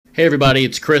Hey everybody,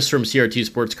 it's Chris from CRT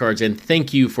Sports Cards, and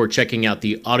thank you for checking out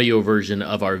the audio version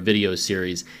of our video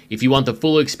series. If you want the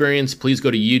full experience, please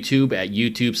go to YouTube at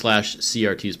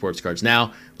YouTube/CRT Sports Cards.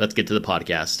 Now, let's get to the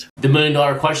podcast. The $1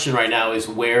 million question right now is,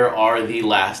 where are the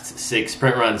last 6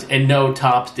 print runs? And no,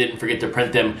 Topps didn't forget to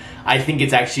print them. I think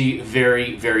it's actually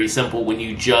very, very simple. When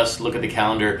you just look at the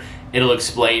calendar, it'll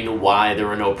explain why there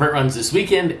were no print runs this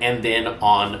weekend and then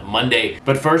on Monday.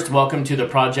 But first, welcome to the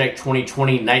Project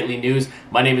 2020 Nightly News.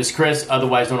 My name is Chris,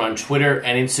 otherwise known on Twitter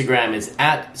and Instagram is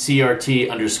at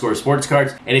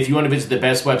CRT_sportscards. And if you want to visit the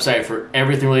best website for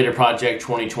everything related to Project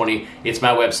 2020, it's my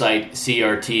website,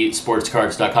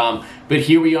 CRTsportscards.com. But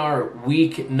here we are,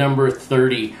 week number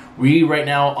 30. We right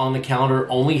now on the calendar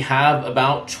only have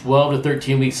about 12 to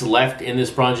 13 weeks left in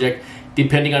this project,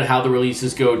 depending on how the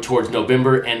releases go towards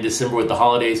November and December with the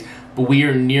holidays. But we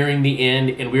are nearing the end,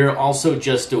 and we are also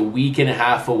just a week and a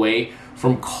half away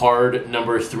from card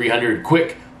number 300.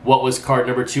 Quick, what was card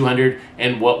number 200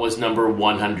 and what was number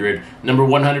 100? Number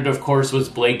 100, of course, was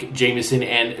Blake Jamieson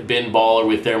and Ben Baller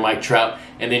with their Mike Trout.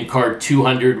 And then card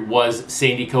 200 was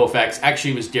Sandy Koufax.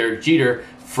 Actually, it was Derek Jeter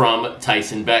from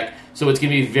Tyson Beck. So it's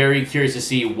going to be very curious to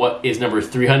see what is number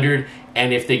 300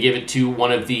 and if they give it to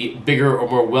one of the bigger or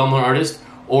more well-known artists,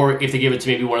 or if they give it to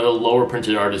maybe one of the lower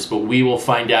printed artists. But we will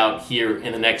find out here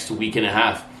in the next week and a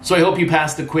half. So I hope you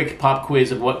passed the quick pop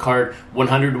quiz of what card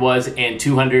 100 was and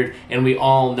 200, and we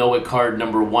all know what card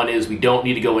number 1 is. We don't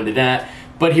need to go into that.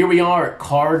 But here we are,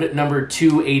 card number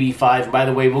 285. By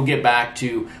the way, we'll get back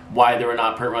to why there are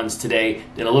not print runs today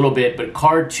in a little bit, but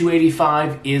card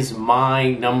 285 is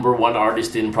my number 1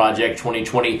 artist in Project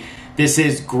 2020. This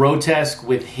is Grotesque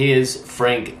with his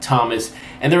Frank Thomas.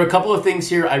 And there are a couple of things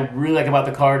here I really like about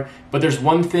the card, but there's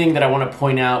one thing that I want to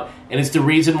point out, and it's the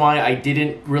reason why I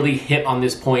didn't really hit on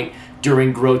this point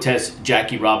during Grotesque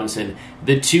Jackie Robinson.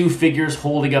 The 2 figures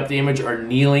holding up the image are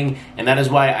kneeling, and that is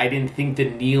why I didn't think the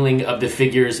kneeling of the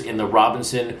figures in the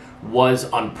Robinson was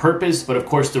on purpose, but of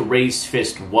course the raised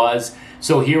fist was.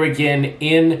 So here again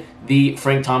in the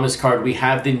Frank Thomas card, we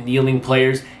have the kneeling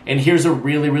players, and here's a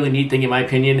really, really neat thing in my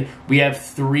opinion. We have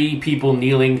 3 people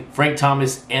kneeling, Frank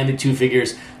Thomas and the 2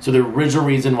 figures. So the original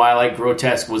reason why I like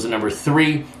Grotesque was the number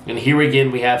 3, and here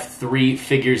again we have 3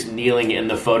 figures kneeling in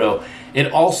the photo.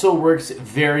 It also works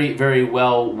very, very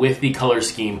well with the color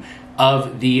scheme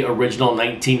of the original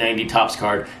 1990 Topps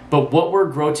card. But what were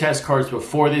Grotesque cards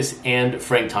before this and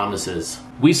Frank Thomas's?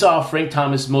 We saw Frank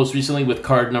Thomas most recently with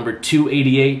card number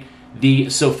 288, the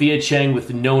Sophia Chang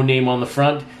with no name on the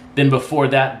front. Then before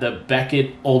that, the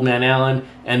Beckett Old Man Allen,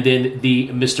 and then the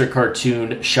Mr.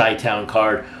 Cartoon Chi-Town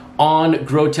card. On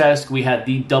Grotesque, we had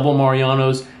the Double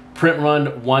Marianos, print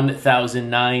run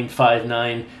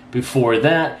 100959. Before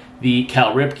that, the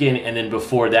Cal Ripken, and then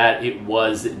before that, it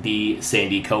was the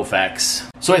Sandy Koufax.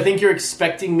 So I think you're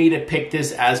expecting me to pick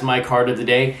this as my card of the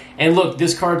day. And look,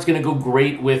 this card's going to go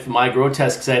great with my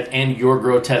Grotesque set and your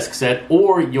Grotesque set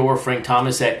or your Frank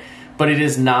Thomas set, but it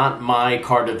is not my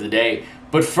card of the day.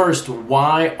 But first,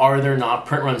 why are there not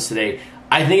print runs today?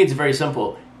 I think it's very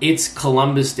simple. It's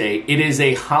Columbus Day. It is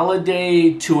a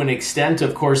holiday to an extent.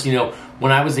 Of course, you know,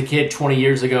 when I was a kid 20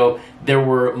 years ago, there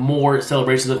were more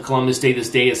celebrations of Columbus Day.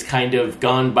 This day has kind of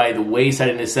gone by the wayside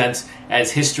in a sense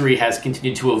as history has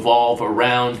continued to evolve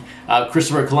around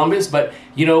Christopher Columbus. But,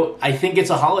 you know, I think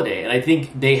it's a holiday, and I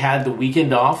think they had the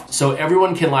weekend off. So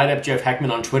everyone can light up Jeff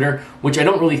Heckman on Twitter, which I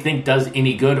don't really think does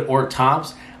any good, or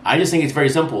Topps. I just think it's very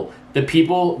simple. The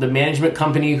people, the management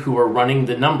company who are running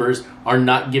the numbers are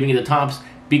not giving it to Topps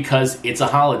because it's a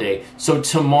holiday. So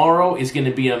tomorrow is going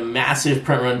to be a massive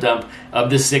print run dump of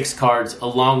the 6 cards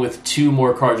along with 2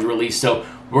 more cards released. So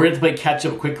we're going to play catch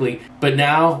up quickly. But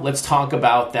now let's talk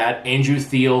about that Andrew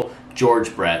Thiel,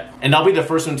 George Brett. And I'll be the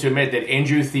first one to admit that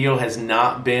Andrew Thiel has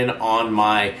not been on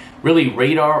my really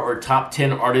radar or top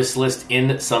 10 artist list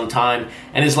in some time.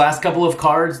 And his last couple of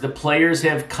cards, the players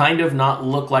have kind of not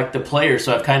looked like the players.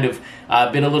 So I've kind of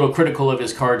been a little critical of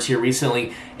his cards here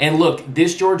recently. And look,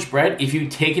 this George Brett, if you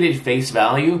take it at face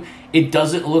value, it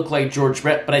doesn't look like George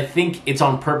Brett, but I think it's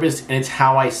on purpose and it's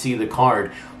how I see the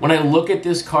card. When I look at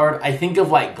this card, I think of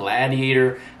like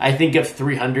Gladiator, I think of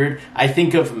 300, I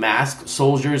think of masked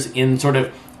soldiers in sort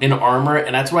of in armor,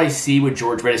 and that's what I see with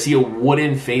George Brett. I see a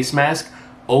wooden face mask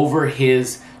over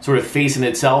his sort of face in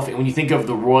itself. And when you think of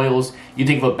the Royals, you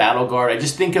think of a battle guard. I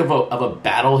just think of a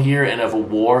battle here and of a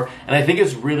war. And I think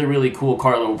it's really, really cool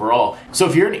card overall. So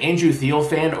if you're an Andrew Thiel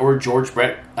fan or a George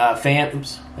Brett fan,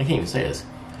 oops, I can't even say this.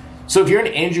 So if you're an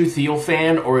Andrew Thiel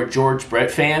fan or a George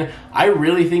Brett fan, I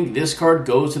really think this card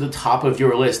goes to the top of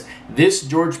your list. This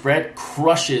George Brett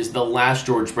crushes the last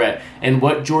George Brett. And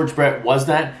what George Brett was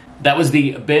that? That was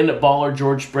the Ben Baller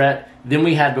George Brett Then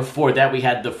we had, before that, we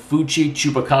had the Fucci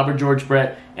Chupacabra George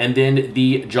Brett, and then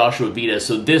the Joshua Vita.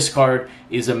 So this card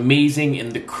is amazing in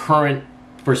the current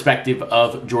perspective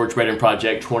of George Brett and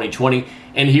Project 2020.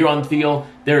 And here on Thiel,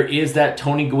 there is that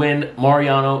Tony Gwynn,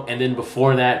 Mariano, and then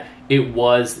before that, it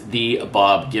was the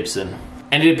Bob Gibson.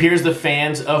 And it appears the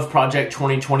fans of Project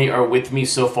 2020 are with me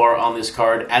so far on this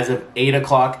card. As of 8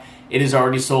 o'clock, it has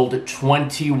already sold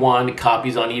 21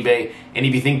 copies on eBay. And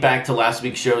if you think back to last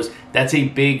week's shows, that's a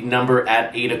big number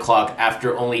at 8 o'clock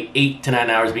after only 8 to 9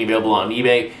 hours being available on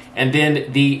eBay. And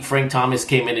then the Frank Thomas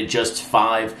came in at just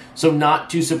 5. So not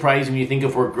too surprising when you think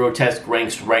of where Grotesque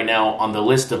ranks right now on the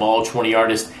list of all 20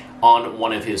 artists on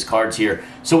one of his cards here.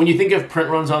 So when you think of print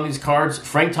runs on these cards,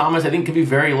 Frank Thomas I think could be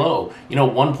very low.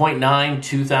 1.9,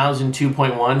 2000,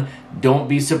 2.1. Don't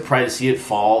be surprised to see it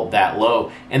fall that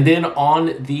low. And then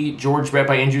on the George Brett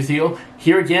by Andrew Thiel,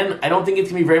 here again, I don't think it's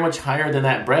going to be very much higher than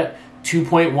that Brett.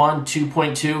 2.1,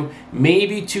 2.2,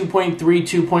 maybe 2.3,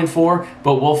 2.4,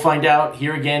 but we'll find out.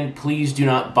 Here again, please do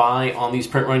not buy on these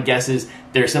print run guesses.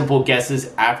 They're simple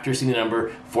guesses after seeing the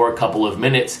number for a couple of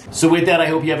minutes. So with that, I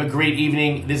hope you have a great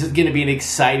evening. This is going to be an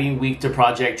exciting week to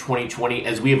Project 2020,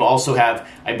 as we have also have,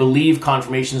 I believe,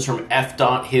 confirmations from F.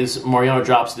 His Mariano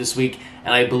drops this week,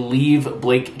 and I believe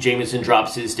Blake Jamieson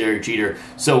drops his Derek Jeter.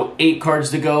 So 8 cards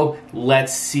to go.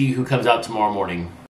 Let's see who comes out tomorrow morning.